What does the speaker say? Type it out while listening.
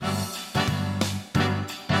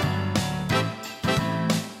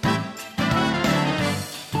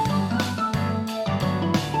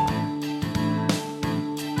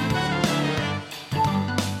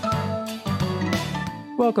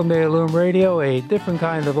Welcome to Illume Radio, a different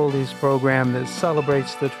kind of oldies program that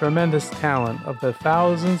celebrates the tremendous talent of the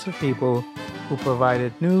thousands of people who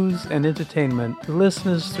provided news and entertainment to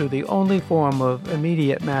listeners through the only form of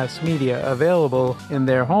immediate mass media available in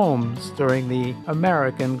their homes during the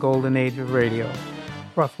American Golden Age of radio,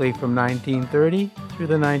 roughly from 1930 through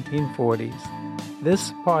the 1940s.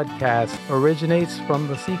 This podcast originates from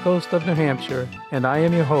the seacoast of New Hampshire, and I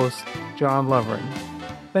am your host, John Lovering,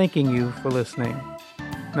 thanking you for listening.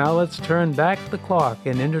 Now let's turn back the clock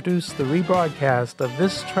and introduce the rebroadcast of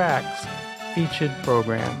this track's featured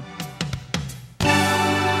program.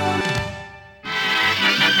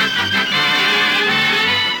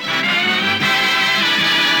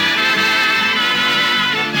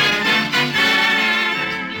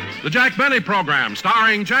 The Jack Benny Program,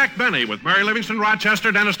 starring Jack Benny with Mary Livingston,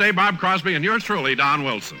 Rochester, Dennis Day, Bob Crosby, and yours truly, Don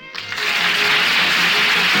Wilson.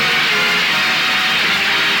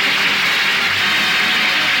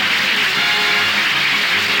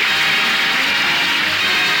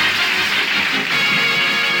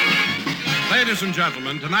 Ladies and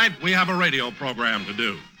gentlemen, tonight we have a radio program to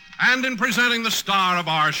do. And in presenting the star of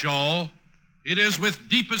our show, it is with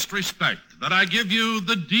deepest respect that I give you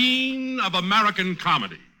the Dean of American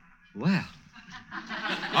Comedy. Well.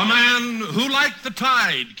 A man who, like the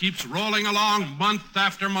tide, keeps rolling along month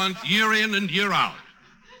after month, year in and year out.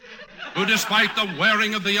 Who, despite the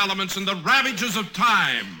wearing of the elements and the ravages of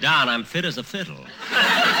time... Don, I'm fit as a fiddle.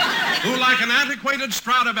 Who, like an antiquated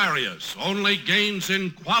Stradivarius, only gains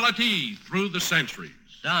in quality through the centuries.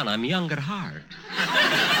 Don, I'm young at heart.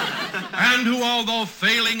 And who, although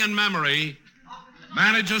failing in memory,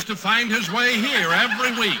 manages to find his way here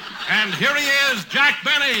every week. And here he is, Jack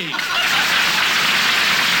Benny.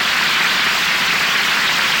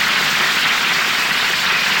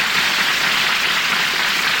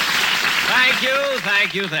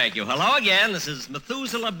 Thank you. Hello again. This is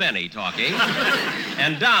Methuselah Benny talking.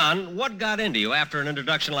 And Don, what got into you after an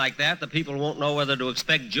introduction like that? The people won't know whether to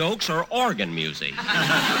expect jokes or organ music.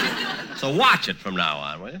 So watch it from now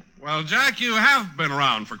on, will you? Well, Jack, you have been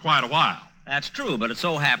around for quite a while. That's true, but it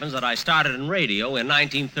so happens that I started in radio in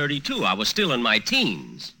 1932. I was still in my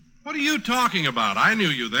teens. What are you talking about? I knew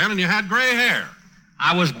you then, and you had gray hair.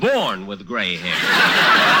 I was born with gray hair.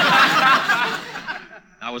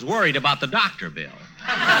 I was worried about the doctor bill.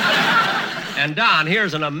 And Don,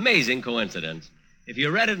 here's an amazing coincidence. If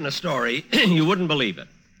you read it in a story, you wouldn't believe it.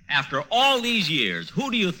 After all these years,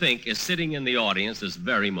 who do you think is sitting in the audience this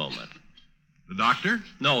very moment? The doctor?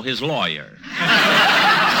 No, his lawyer.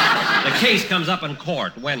 The case comes up in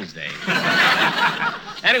court Wednesday.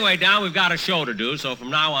 Anyway, Don, we've got a show to do, so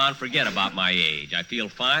from now on, forget about my age. I feel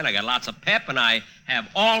fine, I got lots of pep, and I have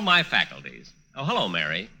all my faculties. Oh, hello,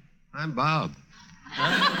 Mary. I'm Bob.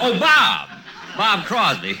 Huh? Oh, Bob! Bob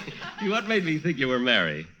Crosby. What made me think you were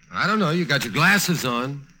Mary? I don't know. You got your glasses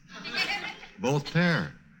on. Both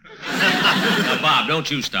pair. Now, Bob, don't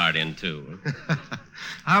you start in, too.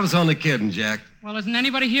 I was only kidding, Jack. Well, isn't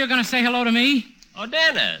anybody here going to say hello to me? Oh,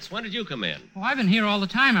 Dennis, when did you come in? Oh, I've been here all the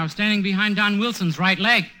time. I was standing behind Don Wilson's right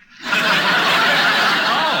leg.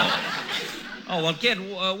 Oh, well, kid,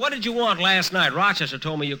 what did you want last night? Rochester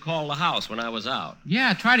told me you called the house when I was out. Yeah,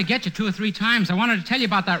 I tried to get you 2 or 3 times. I wanted to tell you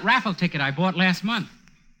about that raffle ticket I bought last month.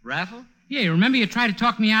 Raffle? Yeah, you remember you tried to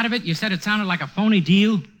talk me out of it? You said it sounded like a phony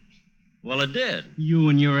deal? Well, it did. You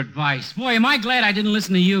and your advice. Boy, am I glad I didn't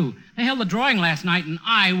listen to you. They held the drawing last night, and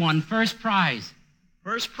I won first prize.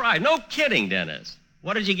 First prize? No kidding, Dennis.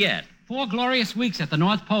 What did you get? 4 glorious weeks at the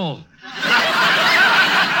North Pole.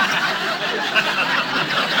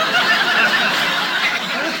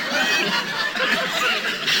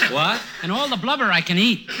 What? And all the blubber I can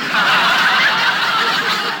eat.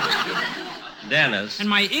 Dennis. And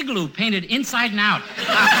my igloo painted inside and out.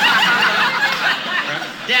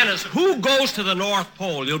 Dennis, who goes to the North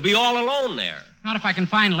Pole? You'll be all alone there. Not if I can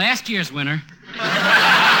find last year's winner.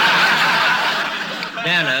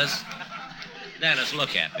 Dennis,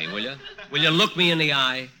 look at me, will you? Will you look me in the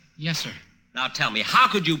eye? Yes, sir. Now tell me, how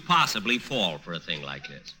could you possibly fall for a thing like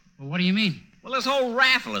this? Well, what do you mean? Well, this whole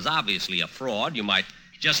raffle is obviously a fraud. You might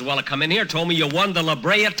just as well have come in here and told me you won the La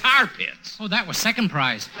Brea Tar Pits. Oh, that was second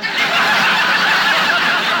prize.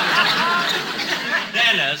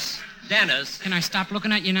 Dennis. Can I stop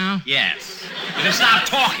looking at you now? Yes. You can stop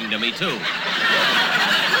talking to me, too.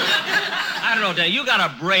 I don't know, Dennis, you got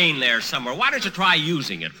a brain there somewhere. Why don't you try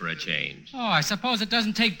using it for a change? Oh, I suppose it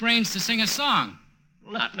doesn't take brains to sing a song.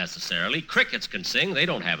 Not necessarily. Crickets can sing. They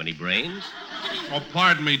don't have any brains. Oh,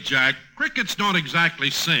 pardon me, Jack. Crickets don't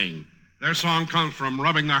exactly sing. Their song comes from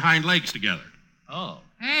rubbing their hind legs together. Oh.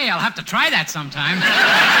 Hey, I'll have to try that sometime.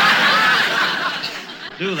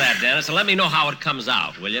 Do that, Dennis, and let me know how it comes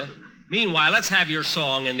out, will you? Meanwhile, let's have your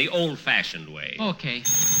song in the old-fashioned way. Okay.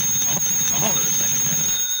 Hold it a second,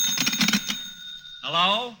 Dennis.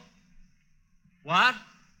 Hello? What?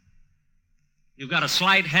 You've got a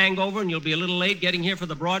slight hangover and you'll be a little late getting here for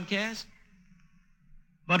the broadcast?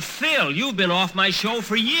 But, Phil, you've been off my show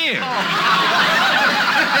for years.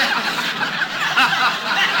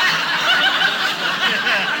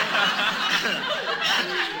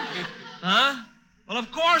 Huh? Well,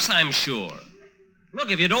 of course I'm sure.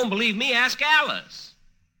 Look, if you don't believe me, ask Alice.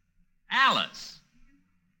 Alice,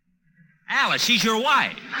 she's your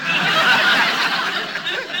wife.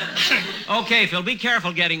 Okay, Phil, be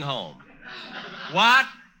careful getting home. What?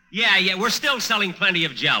 Yeah, we're still selling plenty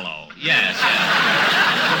of Jell-O. Yes.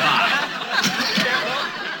 Goodbye.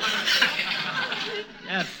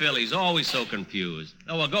 That Philly's always so confused.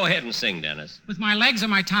 Oh, well, go ahead and sing, Dennis. With my legs or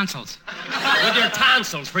my tonsils? With your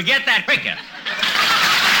tonsils. Forget that cricket.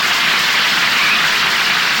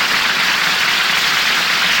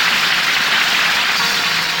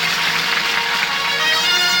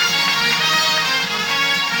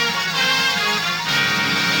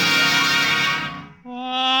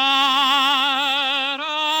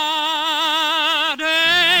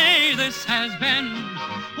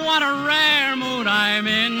 What a rare mood I'm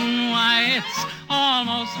in. Why, it's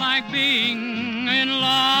almost like being in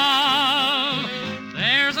love.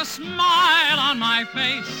 There's a smile on my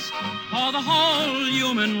face for the whole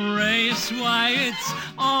human race. Why, it's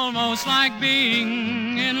almost like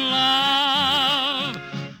being in love.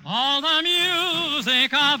 All the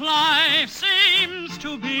music of life seems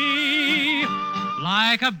to be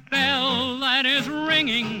like a bell that is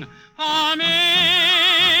ringing for me.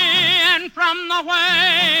 And from the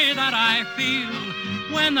way that I feel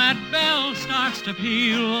when that bell starts to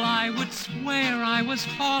peal, I would swear I was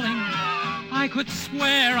falling. I could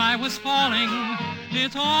swear I was falling.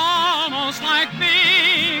 It's almost like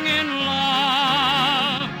being in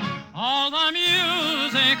love. All the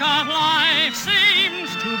music of life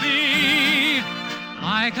seems to be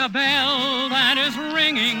like a bell that is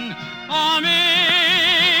ringing for me.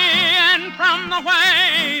 And from the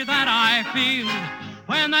way that I feel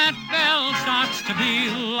when that bell starts to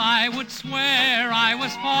peal, I would swear I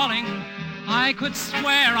was falling. I could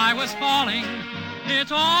swear I was falling.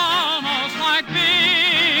 It's almost like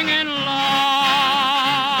being in love.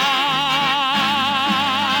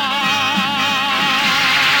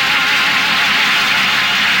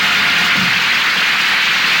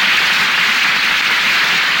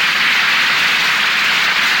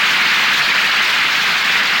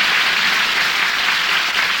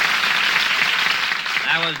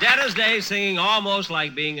 That was Dennis Day singing Almost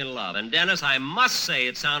Like Being in Love. And, Dennis, I must say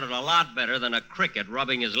it sounded a lot better than a cricket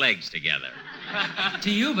rubbing his legs together.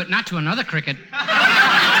 To you, but not to another cricket. Gee,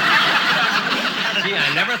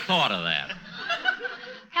 I never thought of that.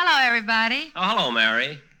 Hello, everybody. Oh, hello,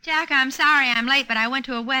 Mary. Jack, I'm sorry I'm late, but I went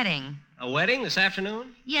to a wedding. A wedding this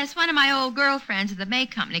afternoon? Yes, one of my old girlfriends at the May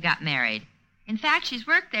Company got married. In fact, she's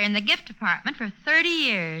worked there in the gift department for 30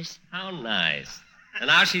 years. How nice. And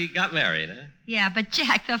now she got married, huh? Yeah, but,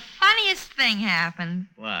 Jack, the funniest thing happened.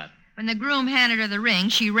 What? When the groom handed her the ring,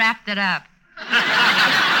 she wrapped it up.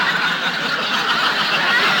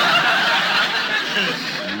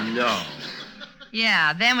 No.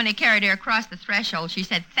 Yeah, then when he carried her across the threshold, she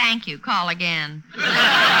said, "Thank you, call again."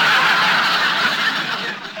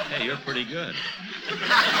 Hey, you're pretty good.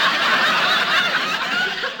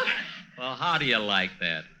 Well, how do you like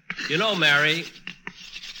that? You know, Mary...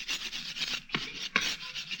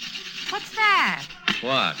 What's that?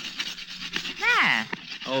 What? That?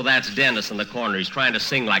 Oh, that's Dennis in the corner. He's trying to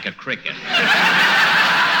sing like a cricket.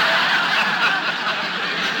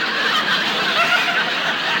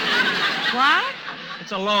 What?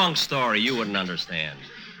 It's a long story you wouldn't understand.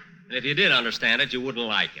 And if you did understand it, you wouldn't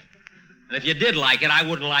like it. And if you did like it, I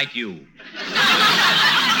wouldn't like you.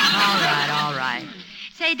 All right.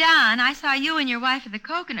 Say, Don, I saw you and your wife at the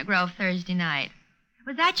Coconut Grove Thursday night.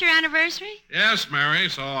 Was that your anniversary? Yes, Mary,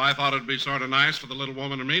 so I thought it'd be sort of nice for the little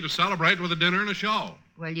woman and me to celebrate with a dinner and a show.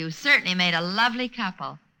 Well, you certainly made a lovely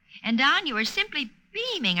couple. And, Don, you were simply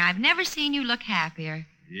beaming. I've never seen you look happier.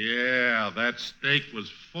 Yeah, that steak was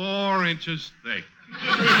 4 inches thick.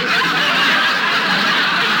 Well,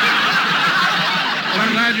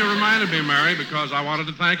 I'm glad you reminded me, Mary, because I wanted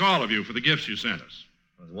to thank all of you for the gifts you sent us.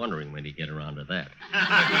 I was wondering when he'd get around to that.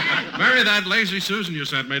 Mary, that Lazy Susan you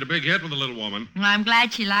sent made a big hit with the little woman. Well, I'm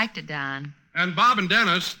glad she liked it, Don. And Bob and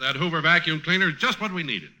Dennis, that Hoover vacuum cleaner, is just what we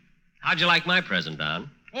needed. How'd you like my present,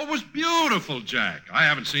 Don? Oh, it was beautiful, Jack. I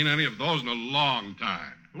haven't seen any of those in a long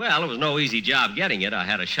time. Well, it was no easy job getting it. I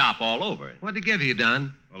had to shop all over it. What'd he give you,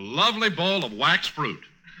 Don? A lovely bowl of wax fruit.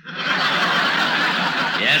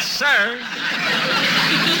 Yes, sir.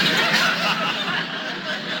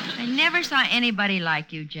 I never saw anybody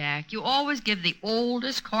like you, Jack. You always give the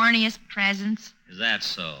oldest, corniest presents. Is that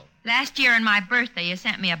so? Last year on my birthday, you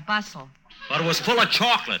sent me a bustle. But it was full of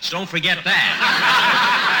chocolates. Don't forget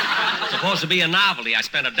that. It's supposed to be a novelty. I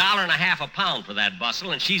spent $1.50 a pound for that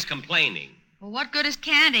bustle, and she's complaining. Well, what good is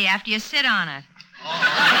candy after you sit on it?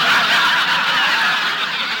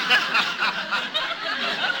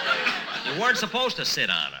 You weren't supposed to sit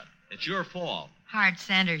on it. It's your fault. Hard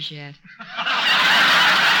centers yet.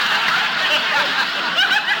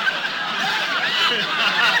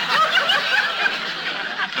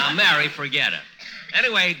 Now, Mary, forget it.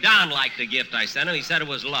 Anyway, Don liked the gift I sent him. He said it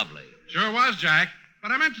was lovely. Sure was, Jack.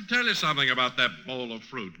 But I meant to tell you something about that bowl of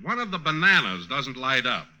fruit. One of the bananas doesn't light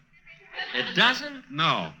up. It doesn't?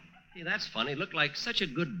 No. Gee, that's funny. Looked like such a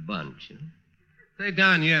good bunch. You know? Say,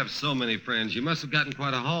 Don, you have so many friends. You must have gotten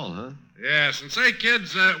quite a haul, huh? Yes, and say,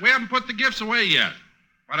 kids, we haven't put the gifts away yet.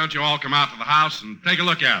 Why don't you all come out to the house and take a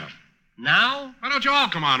look at them? Now? Why don't you all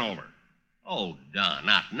come on over? Oh, Don,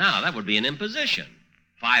 not now. That would be an imposition.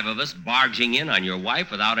 5 of us barging in on your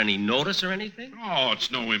wife without any notice or anything? Oh,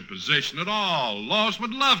 it's no imposition at all. Lois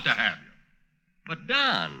would love to have you. But,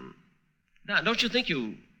 Don, don't you think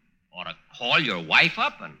you ought to call your wife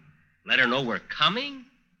up and let her know we're coming?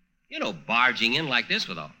 You know, barging in like this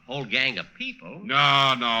with a whole gang of people.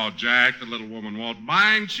 No, Jack, the little woman won't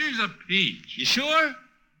mind. She's a peach. You sure?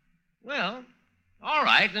 Well, all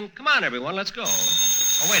right, then come on, everyone, let's go.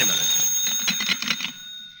 Oh, wait a minute.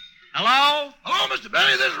 Hello? Hello, Mr.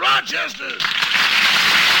 Benny, this is Rochester.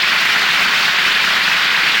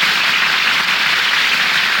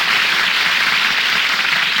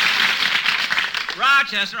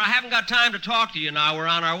 Rochester, I haven't got time to talk to you now. We're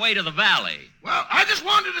on our way to the valley. Well, I just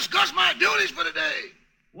wanted to discuss my duties for today.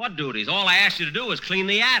 What duties? All I asked you to do was clean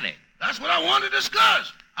the attic. That's what I wanted to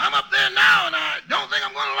discuss. I'm up there now, and I don't think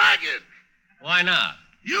I'm going to like it. Why not?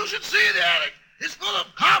 You should see the attic. It's full of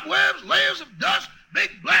cobwebs, layers of dust,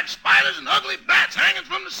 big black spiders, and ugly bats hanging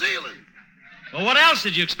from the ceiling. Well, what else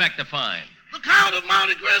did you expect to find? The Count of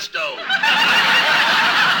Monte Cristo.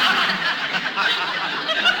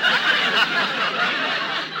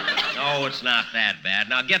 Oh, it's not that bad.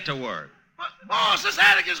 Now get to work. But, boss, this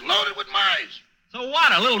attic is loaded with mice. So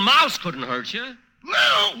what? A little mouse couldn't hurt you.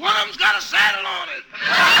 Little, one of them's got a saddle on it.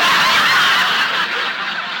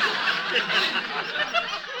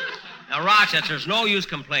 Now, Rochester, there's no use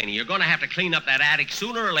complaining. You're going to have to clean up that attic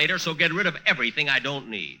sooner or later, so get rid of everything I don't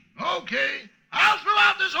need. Okay. I'll throw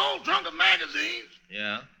out this old trunk of magazines.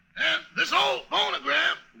 Yeah? And this old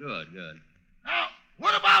phonograph. Good. Now,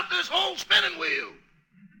 what about this old spinning wheel?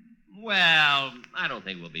 Well, I don't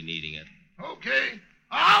think we'll be needing it. Okay.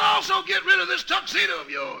 I'll also get rid of this tuxedo of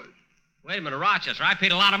yours. Wait a minute, Rochester. I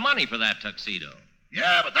paid a lot of money for that tuxedo.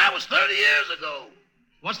 Yeah, but that was 30 years ago.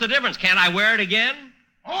 What's the difference? Can't I wear it again?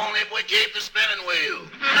 Only if we keep the spinning wheel.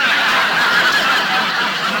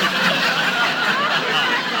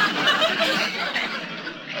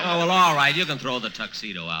 Oh, well, all right. You can throw the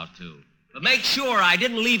tuxedo out, too. But make sure I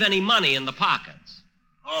didn't leave any money in the pockets.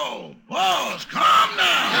 Oh, boss, calm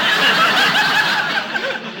down.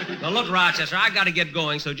 Now, look, Rochester, I got to get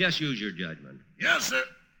going, so just use your judgment. Yes, sir.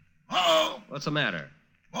 Uh-oh. What's the matter?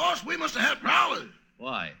 Boss, we must have had prowlers.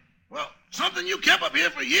 Why? Well, something you kept up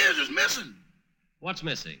here for years is missing. What's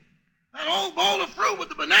missing? That old bowl of fruit with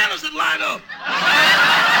the bananas that light up.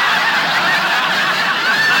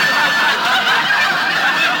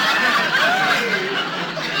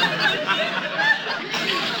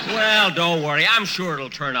 Well, don't worry. I'm sure it'll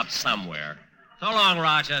turn up somewhere. So long,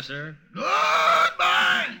 Rochester.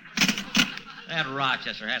 Goodbye. That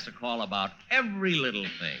Rochester has to call about every little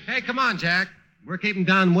thing. Hey, come on, Jack. We're keeping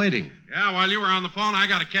Don waiting. Yeah, while you were on the phone, I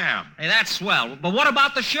got a cab. Hey, that's swell. But what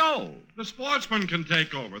about the show? The sportsmen can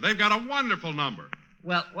take over. They've got a wonderful number.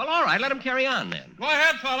 Well, all right. Let him carry on, then. Go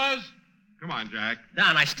ahead, fellas. Come on, Jack.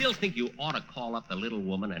 Don, I still think you ought to call up the little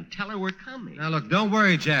woman and tell her we're coming. Now, look, don't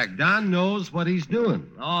worry, Jack. Don knows what he's doing.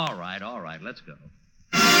 All right. Let's go.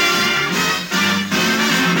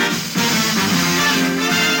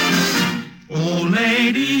 Old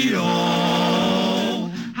lady,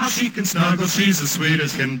 oh, how she can snuggle, she's as sweet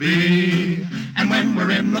as can be. And when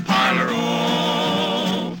we're in the parlor,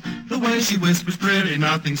 oh, the way she whispers pretty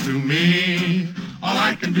nothings to me. All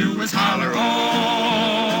I can do is holler,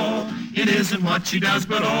 oh, it isn't what she does,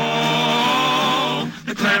 but oh,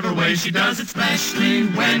 the clever way she does it, especially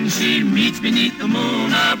when she meets beneath the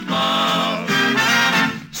moon above.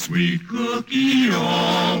 Sweet cookie,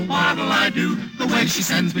 oh, what'll I do? The way she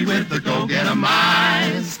sends me with her go-get-em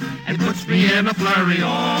eyes and puts me in a flurry,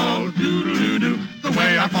 oh, doo-doo-doo-doo. The the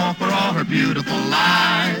way I fall for all her beautiful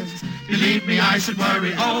lies. Believe me, I should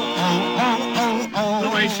worry,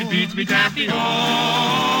 the way she beats me daffy,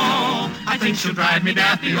 I think she'll drive me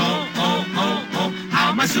daffy,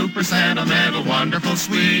 how my super sentimental, wonderful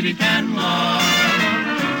sweetie can love.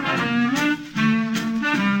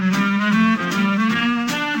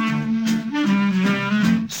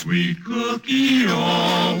 Sweet cookie,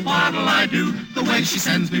 what'll I do? The way she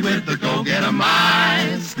sends me with the go-getter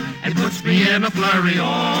eyes and puts me in a flurry,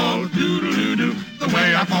 doo-doo-doo-doo. The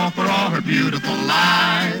way I fall for all her beautiful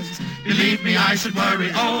lies. Believe me, I should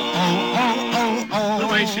worry, the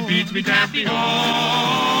way she beats me daffy,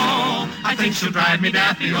 I think she'll drive me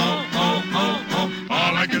daffy, all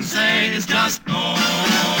I can say is just go.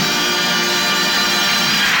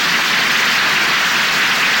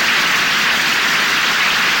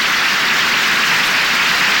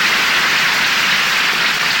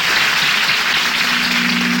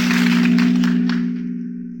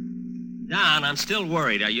 Don, I'm still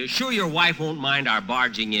worried. Are you sure your wife won't mind our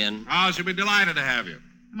barging in? Oh, she'll be delighted to have you.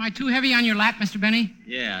 Am I too heavy on your lap, Mr. Benny?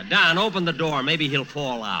 Yeah. Don, open the door. Maybe he'll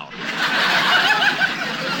fall out.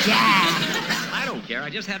 Jack. I don't care. I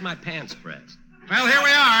just had my pants pressed. Well, here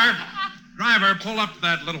we are. Driver, pull up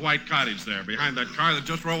that little white cottage there behind that car that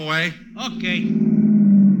just drove away. Okay.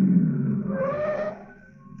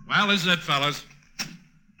 Well, this is it, fellas.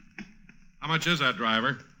 How much is that,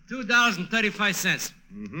 driver? $2.35.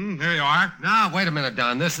 Here you are. Now, wait a minute,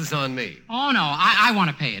 Don. This is on me. Oh, no, I want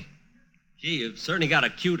to pay it. Gee, you've certainly got a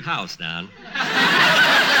cute house, Don.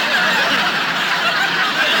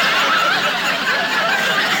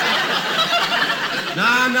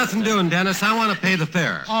 No, nothing doing, Dennis. I want to pay the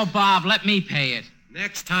fare. Oh, Bob, let me pay it.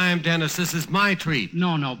 Next time, Dennis, this is my treat.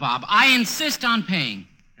 No, Bob. I insist on paying.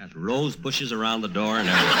 Got rose bushes around the door and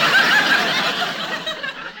everything.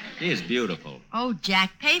 She is beautiful. Oh,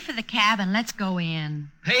 Jack, pay for the cab and let's go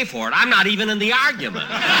in. Pay for it? I'm not even in the argument.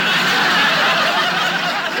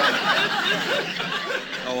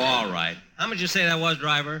 Oh, all right. How much you say that was,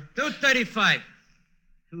 driver? $2.35.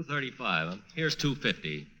 $2.35, huh? Here's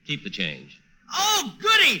 $2.50. Keep the change. Oh,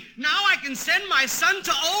 goody! Now I can send my son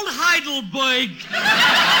to old Heidelberg.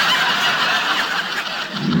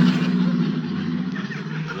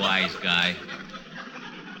 Wise guy.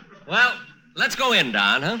 Well, let's go in,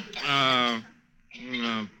 Don, huh?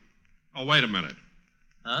 Oh, wait a minute.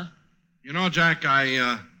 Huh? You know, Jack,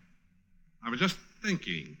 I was just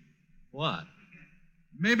thinking. What?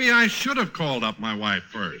 Maybe I should have called up my wife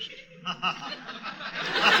first.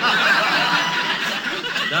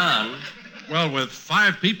 Don? Well, with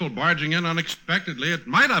 5 people barging in unexpectedly, it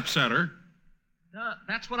might upset her. Don,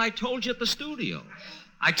 that's what I told you at the studio.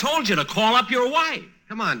 I told you to call up your wife.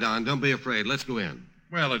 Come on, Don. Don't be afraid. Let's go in.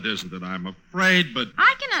 Well, it isn't that I'm afraid, but...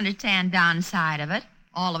 I can understand Don's side of it.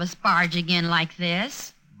 All of us barging in like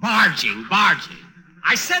this. Barging.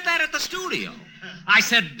 I said that at the studio. I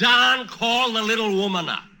said, Don, call the little woman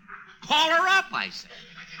up. Call her up, I said.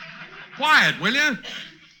 Quiet, will you?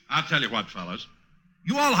 I'll tell you what, fellas.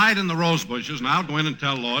 You all hide in the rose bushes, and I'll go in and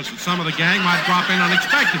tell Lois that some of the gang might drop in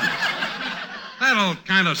unexpectedly. That'll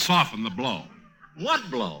kind of soften the blow. What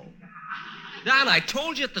blow? Don, I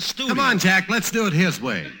told you at the studio. Come on, Jack. Let's do it his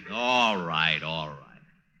way. All right.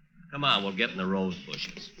 Come on, we'll get in the rose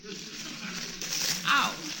bushes.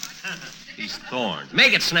 Ow. These thorns.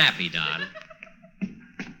 Make it snappy, Don.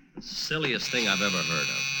 The silliest thing I've ever heard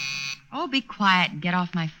of. Oh, be quiet and get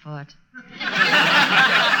off my foot.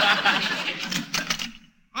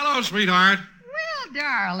 Hello, sweetheart. Well,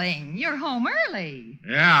 darling, you're home early.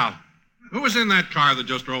 Yeah. Who was in that car that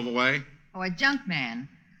just drove away? Oh, a junk man.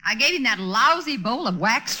 I gave him that lousy bowl of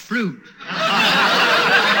waxed fruit.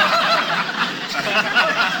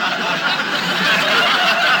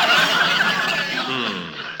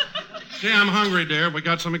 Gee, I'm hungry, dear. We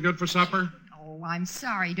got something good for supper? Oh, I'm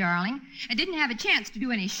sorry, darling. I didn't have a chance to do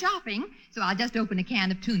any shopping, so I'll just open a can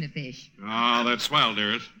of tuna fish. Oh, that's swell,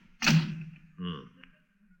 dearest. I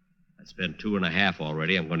spent $2.50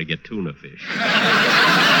 already. I'm going to get tuna fish.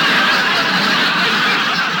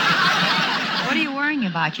 What are you worrying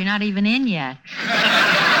about? You're not even in yet.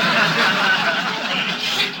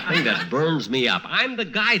 Thing that burns me up. I'm the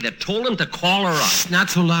guy that told him to call her up. Not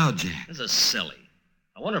so loud, Jack. This is silly.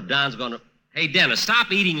 I wonder if Don's going to... Hey, Dennis,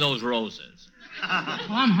 stop eating those roses. Oh,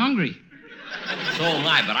 I'm hungry. So am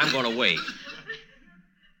I, but I'm going to wait.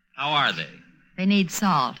 How are they? They need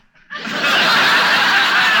salt.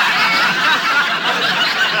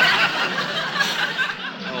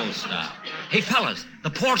 Oh, stop. Hey, fellas, the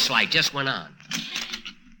porch light just went on.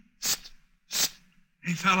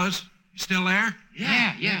 Hey, fellas, you still there?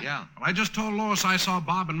 Yeah. Well, I just told Lois I saw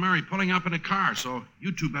Bob and Mary pulling up in a car, so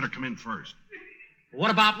you two better come in first. What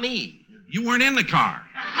about me? You weren't in the car.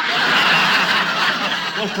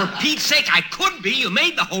 Well, for Pete's sake, I could be. You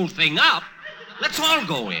made the whole thing up. Let's all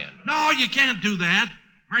go in. No, you can't do that.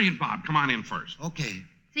 Mary and Bob, come on in first. Okay.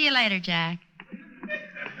 See you later, Jack.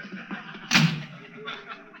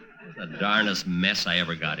 The darndest mess I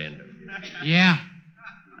ever got into. Yeah.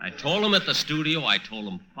 I told him at the studio, I told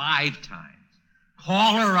him 5 times.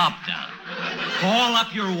 Call her up, Don. Call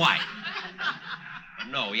up your wife. But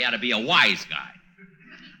no, he had to be a wise guy.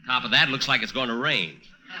 Top of that, looks like it's going to rain.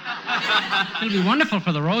 It'll be wonderful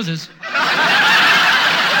for the roses.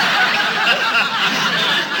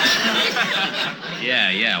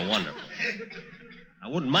 Yeah, wonderful. I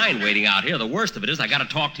wouldn't mind waiting out here. The worst of it is I got to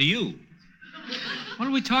talk to you. What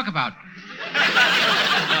do we talk about?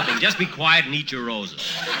 Nothing. Just be quiet and eat your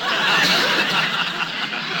roses.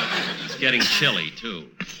 It's getting chilly, too.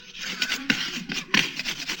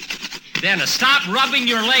 Dennis, stop rubbing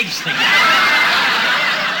your legs together.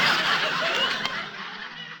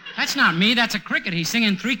 That's not me. That's a cricket. He's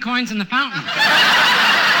singing 3 coins in the fountain.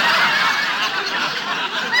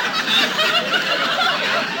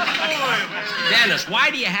 Dennis, why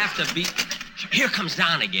do you have to be... Here comes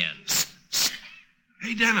Don again.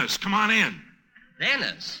 Hey, Dennis, come on in.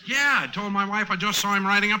 Dennis? Yeah, I told my wife I just saw him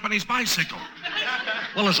riding up on his bicycle.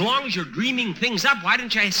 Well, as long as you're dreaming things up, why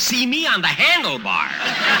didn't you see me on the handlebar?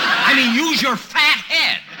 I mean, use your fat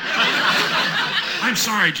head. I'm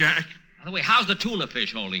sorry, Jack. By the way, how's the tuna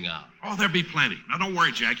fish holding up? Oh, there'll be plenty. Now, don't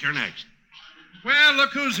worry, Jack. You're next. Well,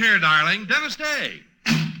 look who's here, darling. Dennis Day.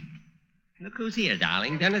 Look who's here,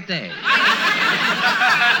 darling. Dennis Day.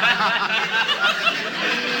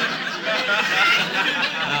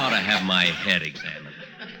 I ought to have my head examined.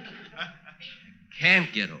 I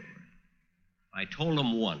can't get over it. I told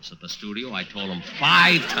him once at the studio. I told him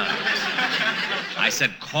 5 times. I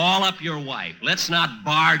said, call up your wife. Let's not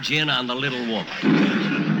barge in on the little woman.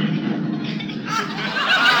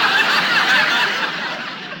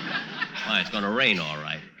 Why, it's going to rain, all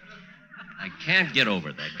right. I can't get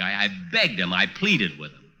over that guy. I begged him. I pleaded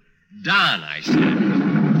with him. Don, I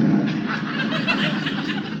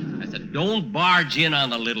said, don't barge in on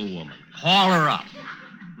the little woman. Call her up.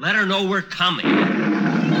 Let her know we're coming.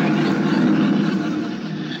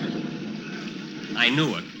 I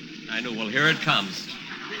knew it. Well, here it comes.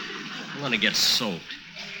 I'm going to get soaked.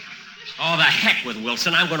 Oh, the heck with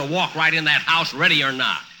Wilson. I'm going to walk right in that house, ready or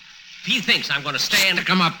not. If he thinks I'm going to stand... Stick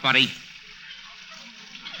him up, buddy.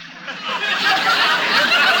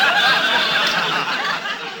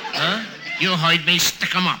 Huh? You heard me.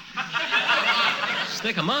 Stick him up.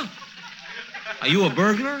 Stick him up? Are you a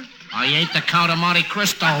burglar? I ain't the Count of Monte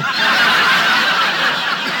Cristo.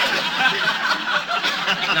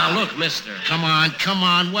 Now, look, mister. Come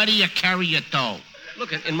on. Where do you carry your dough?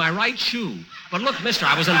 Look, in my right shoe. But look, mister,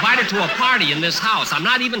 I was invited to a party in this house. I'm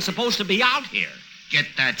not even supposed to be out here. Get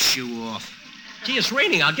that shoe off. Gee, it's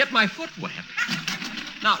raining. I'll get my foot wet.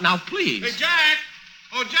 Now, please. Hey, Jack!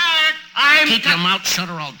 Oh, Jack! Keep your mouth shut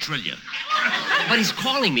or I'll drill you. But he's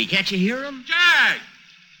calling me. Can't you hear him? Jack!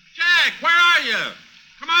 Jack, where are you?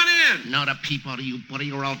 Come on in. Not a peep out of you,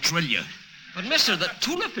 buddy, or I'll drill you. But, mister, the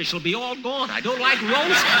tuna fish will be all gone. I don't like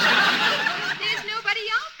roasts. There's nobody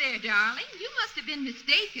out there, darling. You must have been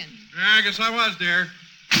mistaken. Yeah, I guess I was, dear.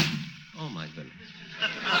 Oh, my goodness.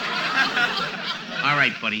 All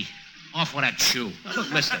right, buddy. Off with that shoe. Now,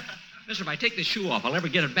 look, mister, if I take this shoe off, I'll never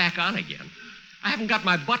get it back on again. I haven't got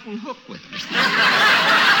my button hook with me.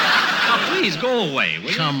 Now, please, go away, will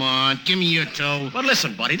you? Come on, give me your toe. But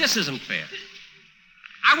listen, buddy, this isn't fair.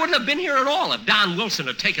 I wouldn't have been here at all if Don Wilson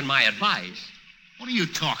had taken my advice. What are you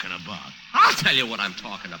talking about? I'll tell you what I'm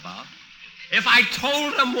talking about. If I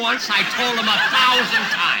told him once, I told him 1,000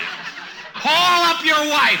 times. Call up your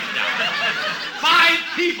wife now. 5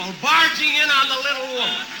 people barging in on the little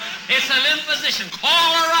woman. It's an imposition. Call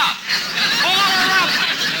her up. Call her up.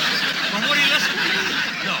 But would he listen to me?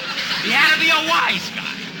 No. He had to be a wise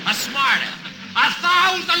guy, a smart ass.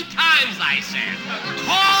 1,000 times, I said.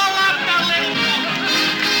 Call up the little woman.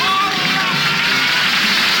 Call her up.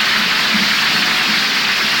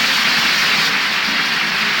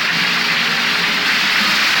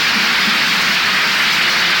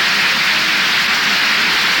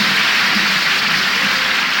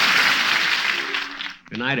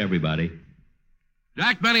 Good night, everybody.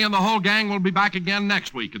 Jack Benny and the whole gang will be back again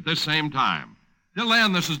next week at this same time. Till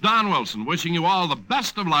then, this is Don Wilson wishing you all the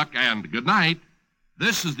best of luck and good night.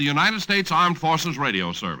 This is the United States Armed Forces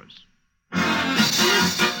Radio Service.